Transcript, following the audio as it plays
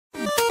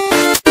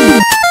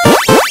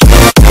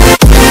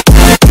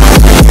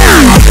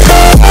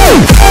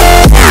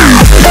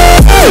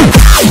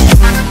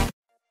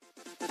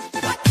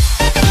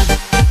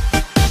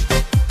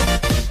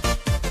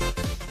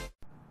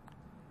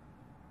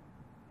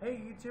Hey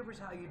YouTubers,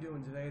 how you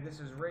doing today? This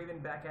is Raven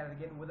back at it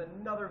again with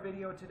another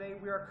video. Today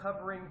we are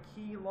covering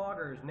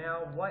keyloggers.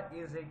 Now, what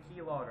is a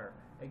keylogger?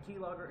 A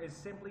keylogger is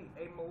simply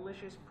a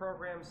malicious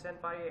program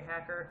sent by a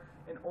hacker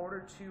in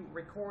order to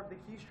record the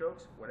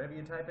keystrokes, whatever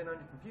you type in on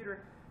your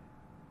computer,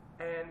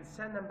 and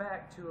send them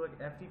back to an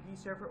FTP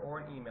server or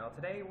an email.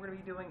 Today we're going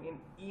to be doing an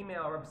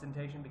email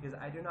representation because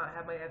I do not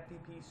have my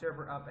FTP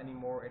server up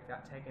anymore. It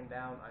got taken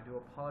down. I do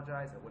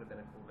apologize. It would have been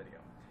a cool video.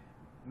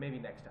 Maybe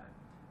next time.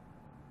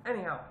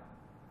 Anyhow,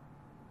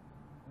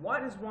 why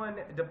does one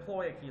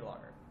deploy a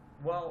keylogger?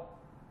 Well,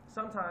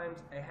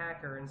 sometimes a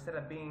hacker, instead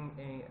of being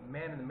a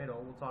man in the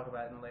middle, we'll talk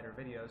about it in later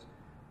videos,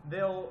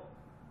 they'll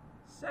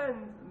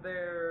send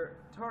their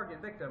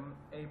target victim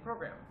a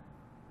program.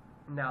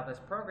 Now this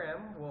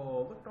program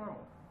will look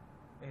normal.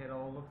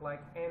 It'll look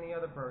like any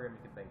other program you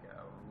could think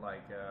of,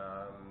 like,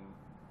 I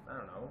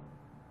don't know,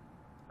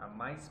 a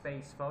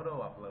MySpace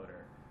photo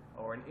uploader,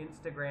 or an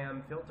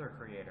Instagram filter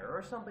creator,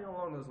 or something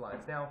along those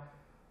lines. Now,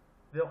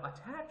 they'll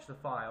attach the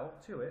file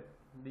to it,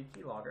 the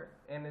keylogger,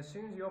 and as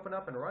soon as you open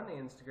up and run the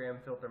Instagram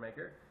filter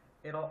maker,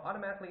 it'll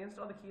automatically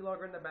install the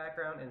keylogger in the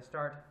background and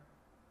start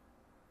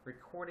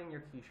recording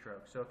your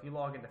keystrokes. So if you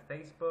log into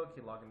Facebook,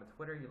 you log into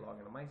Twitter, you log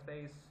into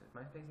MySpace. Is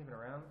MySpace even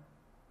around?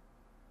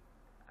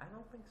 I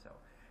don't think so.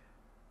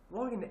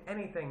 Log into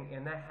anything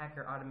and that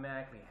hacker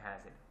automatically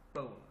has it.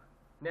 Boom.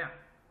 Now,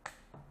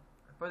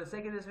 for the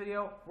sake of this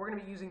video, we're going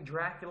to be using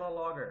Dracula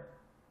Logger.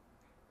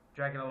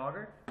 Dracula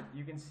Logger,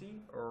 you can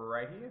see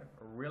right here,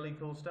 really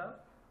cool stuff.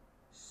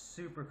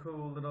 Super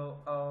cool little,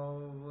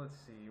 let's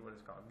see what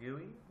it's called,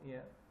 GUI,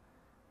 yeah.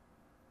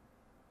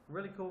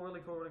 Really cool, really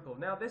cool, really cool.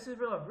 Now this is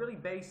a really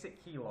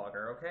basic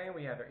keylogger, okay?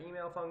 We have our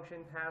email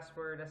function,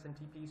 password,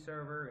 SMTP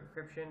server,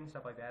 encryption,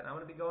 stuff like that. I'm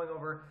going to be going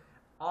over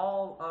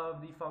all of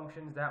the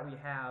functions that we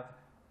have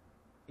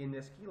in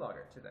this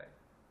keylogger today.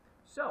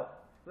 So,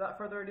 without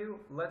further ado,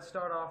 let's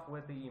start off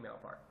with the email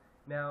part.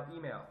 Now,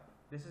 email.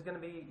 This is going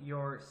to be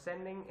your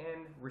sending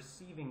and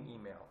receiving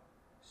email.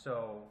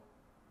 So,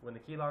 when the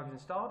keylogger is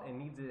installed, it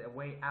needs a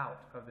way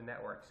out of the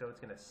network. So it's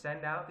going to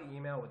send out the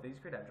email with these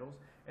credentials,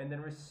 and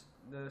then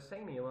the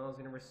same email is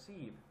going to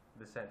receive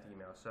the sent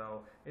email.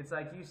 So it's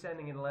like you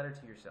sending a letter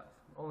to yourself,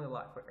 only a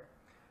lot quicker.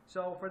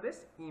 So for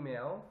this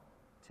email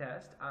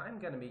test, I'm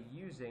going to be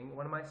using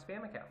one of my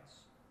spam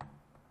accounts.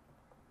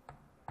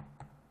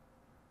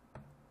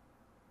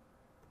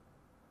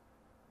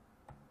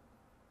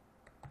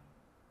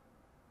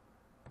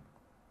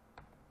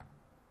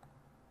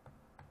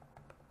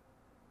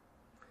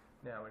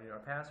 Now, when you know our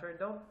password,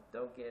 don't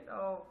get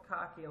all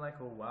cocky and like,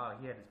 oh wow,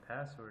 he had his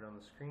password on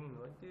the screen.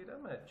 Like, dude,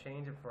 I'm gonna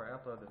change it before I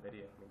upload the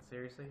video. I mean,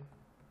 seriously?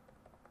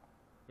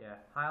 Yeah,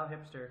 Heil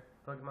Hipster,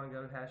 Pokemon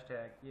Go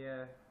hashtag.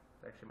 Yeah,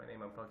 it's actually my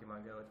name on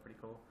Pokemon Go. It's pretty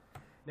cool.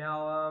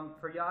 Now,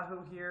 for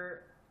Yahoo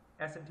here,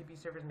 SMTP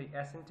servers be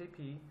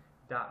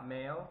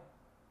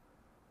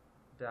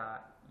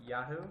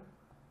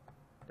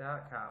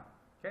smtp.mail.yahoo.com.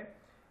 Okay,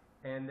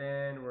 and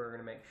then we're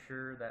gonna make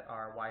sure that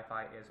our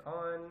Wi-Fi is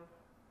on.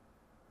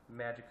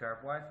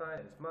 Magikarp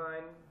Wi-Fi is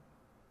mine.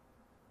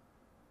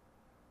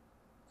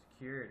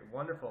 Secured.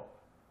 Wonderful.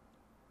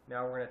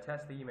 Now we're going to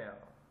test the email.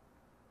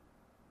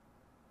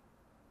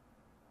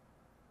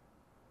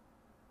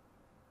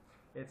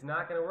 It's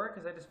not going to work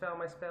because I just found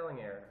my spelling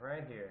error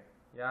right here.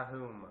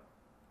 Yahoo.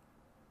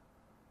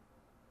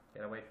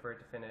 Gotta wait for it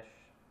to finish.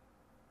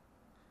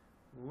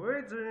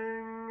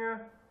 Waiting.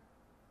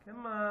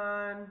 Come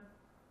on.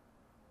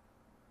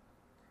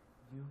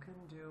 You can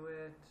do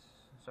it.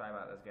 Sorry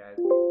about this, guys.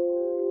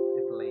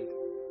 It's late.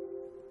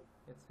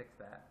 Let's fix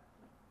that.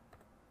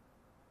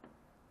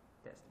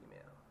 Test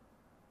email.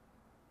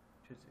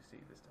 Should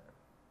succeed this time.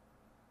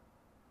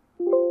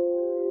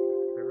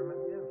 Wherever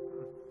might be out.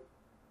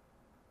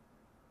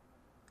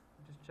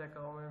 Just check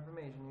all my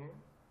information here.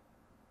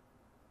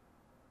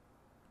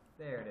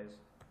 There it is.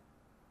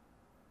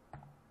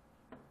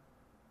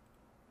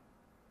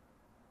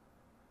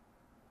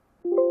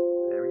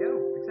 There we go.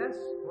 Success.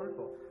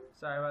 Wonderful.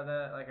 Sorry about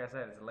that. Like I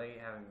said, it's late.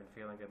 Haven't been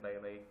feeling good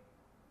lately.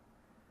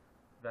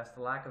 That's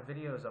the lack of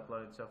videos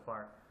uploaded so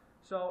far.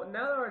 So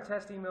now that our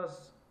test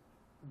email's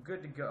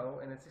good to go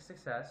and it's a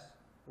success,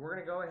 we're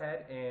going to go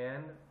ahead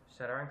and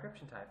set our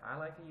encryption type. I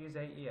like to use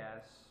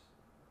AES.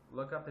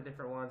 Look up the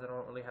different ones. I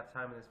don't really have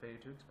time in this video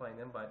to explain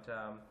them, but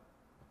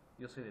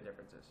you'll see the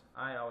differences.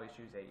 I always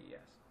use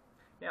AES.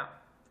 Now,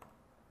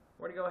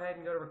 we're going to go ahead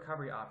and go to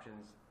recovery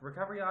options.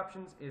 Recovery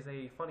options is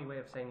a funny way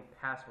of saying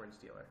password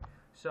stealer.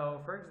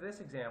 So for this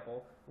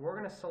example, we're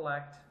going to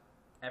select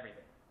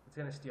everything. It's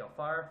going to steal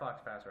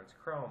Firefox passwords,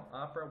 Chrome,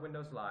 Opera,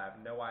 Windows Live,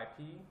 no IP,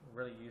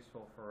 really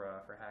useful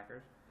for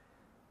hackers.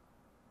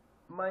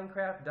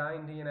 Minecraft,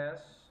 Dying DNS,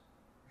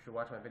 you should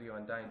watch my video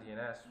on Dying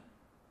DNS.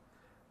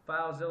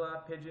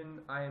 FileZilla,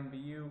 Pigeon,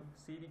 IMVU,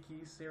 CD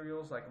keys,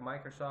 serials like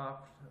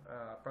Microsoft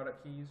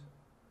product keys,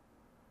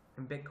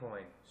 and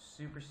Bitcoin.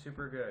 Super,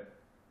 super good.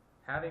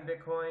 Having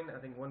Bitcoin, I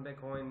think one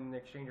Bitcoin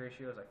exchange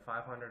ratio is like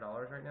 $500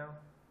 right now.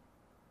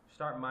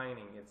 Start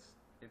mining. It's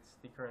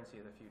the currency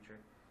of the future.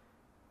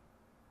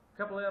 A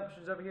couple of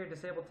options over here: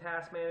 disable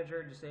task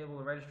manager, disable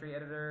the registry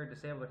editor,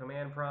 disable the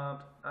command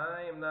prompt.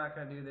 I am not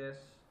going to do this.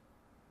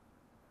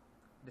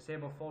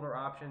 Disable folder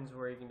options,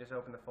 where you can just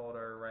open the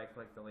folder, right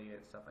click, delete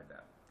it, stuff like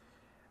that.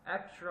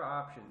 Extra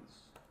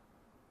options.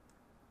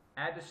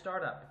 Add to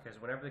startup,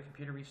 because whenever the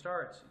computer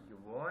restarts, you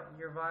want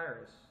your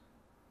virus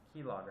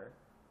keylogger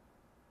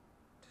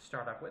to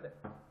start up with it.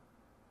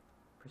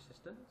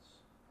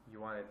 Persistence. You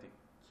want it to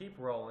keep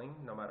rolling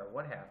no matter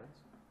what happens.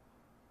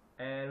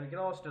 And we can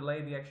also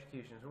delay the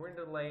execution. So we're going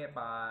to delay it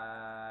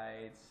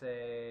by,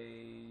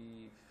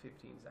 say,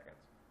 15 seconds.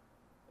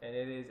 And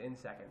it is in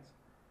seconds.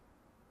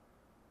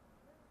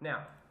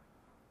 Now,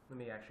 let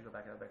me actually go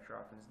back to the extra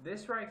options.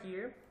 This right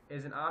here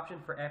is an option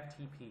for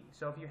FTP.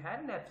 So if you had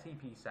an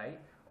FTP site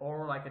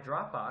or like a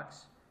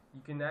Dropbox,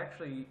 you can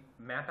actually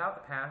map out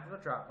the path of the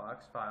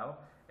Dropbox file,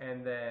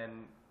 and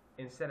then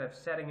instead of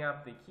setting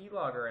up the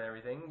keylogger and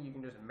everything, you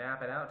can just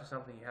map it out to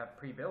something you have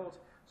pre-built.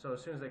 So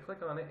as soon as they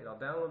click on it, it'll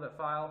download that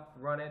file,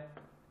 run it,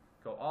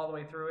 go all the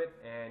way through it,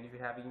 and you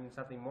could have even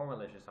something more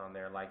malicious on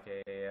there, like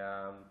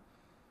a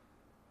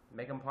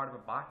make them part of a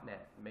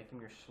botnet, make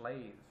them your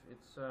slave.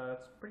 It's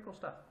pretty cool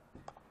stuff.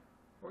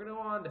 We're going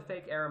to go on to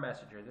fake error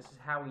messenger. This is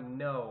how we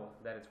know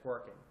that it's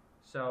working.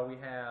 So we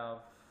have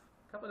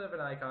a couple of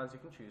different icons you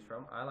can choose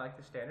from. I like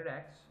the standard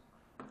X.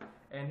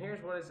 And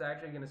here's what it's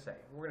actually going to say.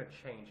 We're going to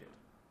change it.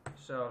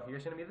 So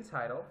here's going to be the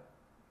title.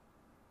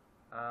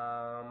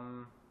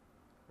 We're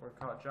going to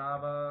call it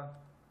Java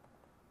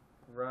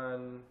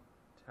runtime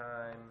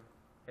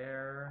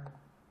error.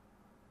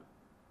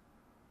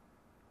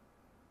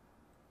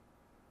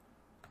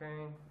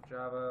 Okay,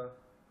 Java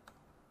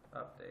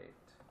update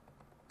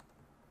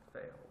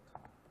failed.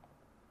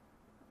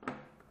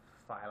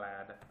 File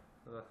add.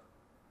 Ugh.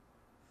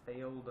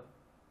 Failed.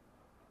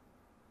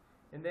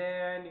 And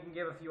then you can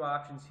give a few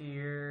options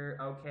here.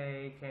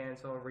 Okay,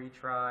 cancel,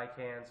 retry,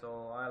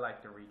 cancel. I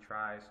like to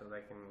retry so they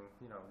can,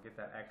 you know, get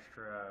that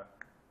extra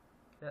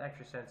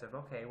sense of,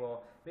 okay,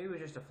 well, maybe it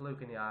was just a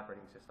fluke in the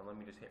operating system. Let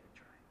me just hit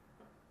retry.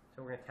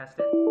 So we're going to test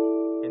it,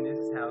 and this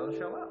is how it'll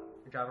show up.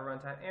 Java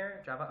runtime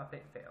error, Java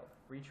update failed.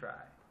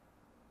 Retry.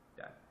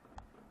 Done.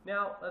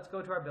 Now, let's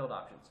go to our build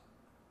options.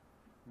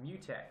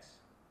 Mutex.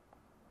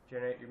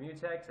 Generate your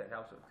mutex. That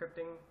helps with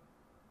encrypting.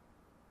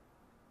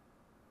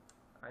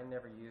 I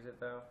never use it,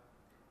 though.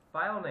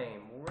 File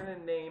name. We're going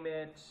to name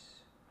it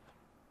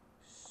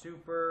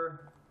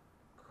Super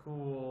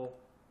Cool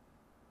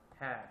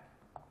Hack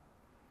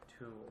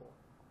Tool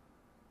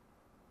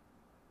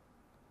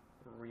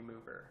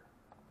Remover.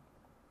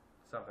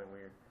 Something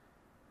weird.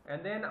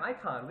 And then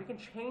icon. We can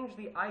change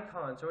the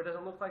icon so it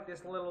doesn't look like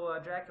this little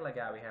Dracula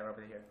guy we have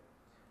over here.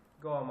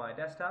 Go on my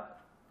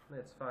desktop.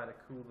 Let's find a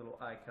cool little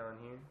icon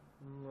here.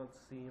 Let's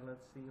see. Let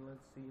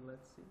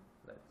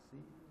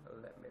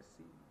me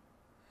see.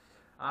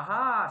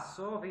 Aha!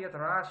 Soviet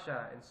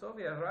Russia. In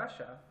Soviet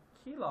Russia,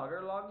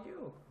 keylogger log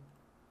you.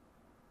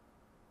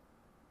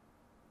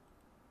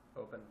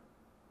 Open.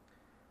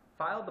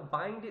 File to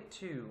bind it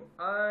to.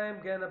 I'm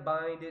gonna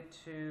bind it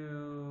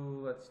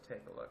to, let's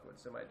take a look.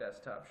 What's in my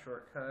desktop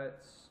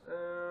shortcuts?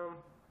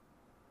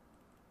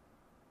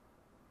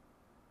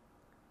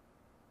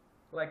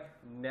 Like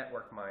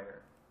network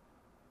miner.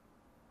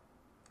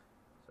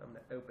 So I'm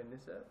gonna open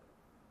this up.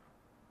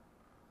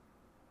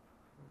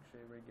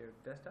 Actually, we go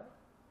to desktop.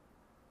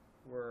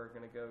 We're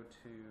gonna go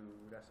to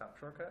desktop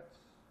shortcuts.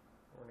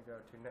 We're gonna go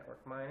to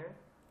network miner,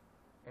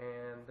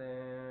 and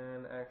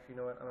then actually, you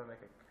know what? I'm gonna make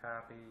a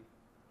copy.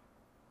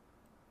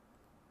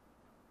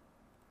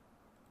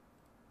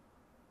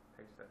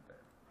 Paste that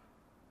there.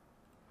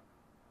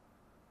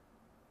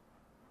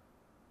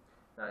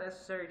 Not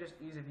necessary, just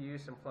ease of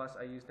use, and plus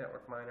I use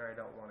network miner. I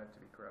don't want it to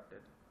be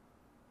corrupted.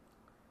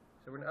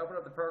 So we're going to open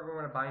up the program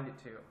we're going to bind it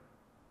to.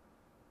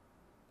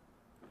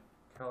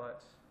 Call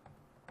it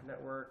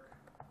network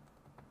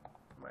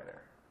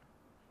miner.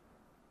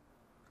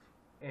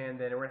 And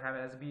then we're going to have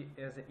it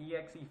as an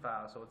exe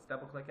file, so let's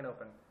double click and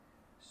open.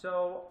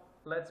 So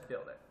let's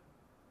build it.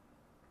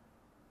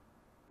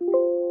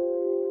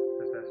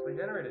 Successfully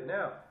generated.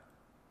 Now,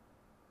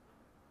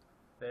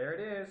 there it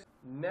is.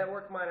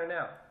 Network miner.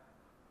 Now,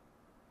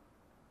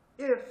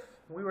 if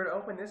we were to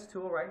open this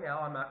tool right now,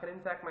 I'm not going to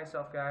infect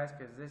myself, guys,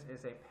 because this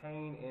is a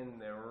pain in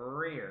the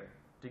rear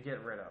to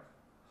get rid of.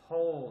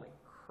 Holy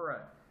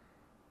crud.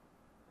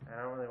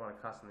 I don't really want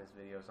to cuss in this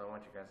video, so I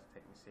want you guys to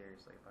take me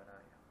seriously, but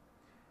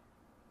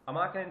I'm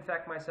not going to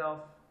infect myself.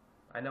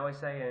 I know I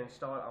say I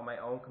install it on my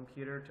own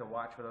computer to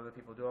watch what other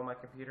people do on my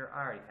computer.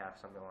 I already have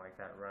something like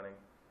that running,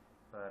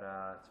 but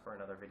it's for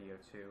another video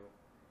too.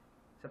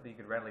 Something you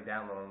could readily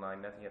download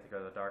online, nothing you have to go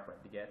to the dark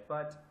web to get.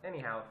 But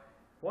anyhow,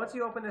 once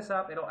you open this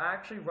up, it'll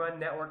actually run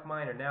network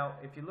miner. Now,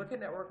 if you look at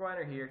network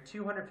miner here,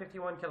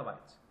 251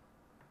 kilobytes.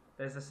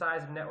 That's the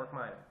size of network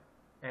miner.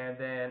 And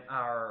then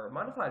our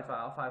modified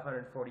file,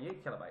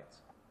 548 kilobytes.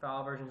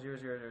 File version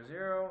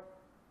 0000,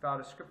 file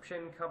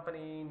description,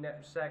 company,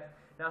 NetSec.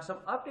 Now, some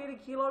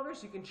updated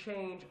keyloggers, you can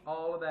change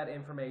all of that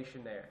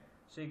information there.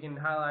 So you can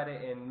highlight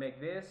it and make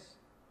this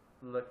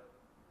look,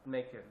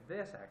 make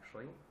this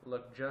actually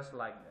look just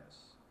like this.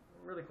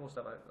 really cool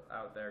stuff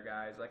out there,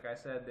 guys. Like I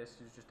said, this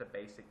is just a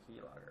basic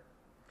keylogger.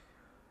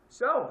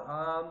 So,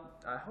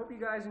 I hope you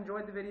guys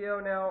enjoyed the video.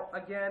 Now,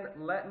 again,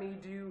 let me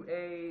do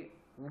a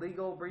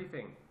legal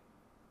briefing.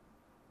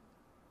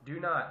 Do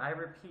not, I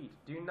repeat,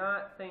 do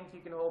not think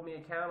you can hold me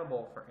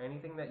accountable for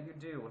anything that you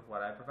do with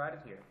what I provided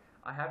here.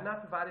 I have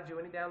not provided you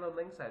any download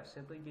links. I've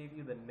simply gave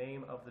you the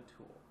name of the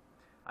tool.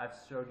 I've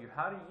showed you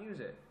how to use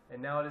it,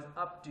 and now it is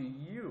up to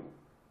you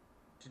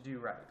to do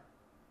right.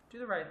 Do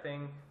the right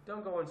thing.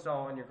 Don't go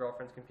install it on your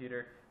girlfriend's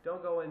computer.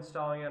 Don't go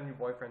installing it on your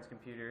boyfriend's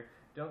computer.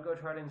 Don't go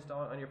try to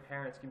install it on your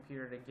parents'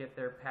 computer to get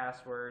their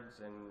passwords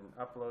and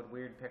upload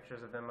weird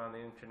pictures of them on the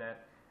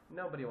internet.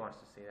 Nobody wants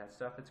to see that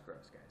stuff. It's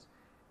gross, guys.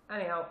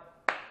 Anyhow,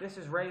 this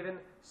is Raven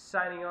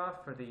signing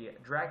off for the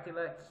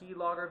Dracula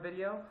keylogger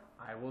video.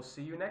 I will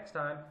see you next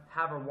time.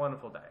 Have a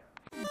wonderful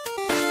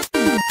day.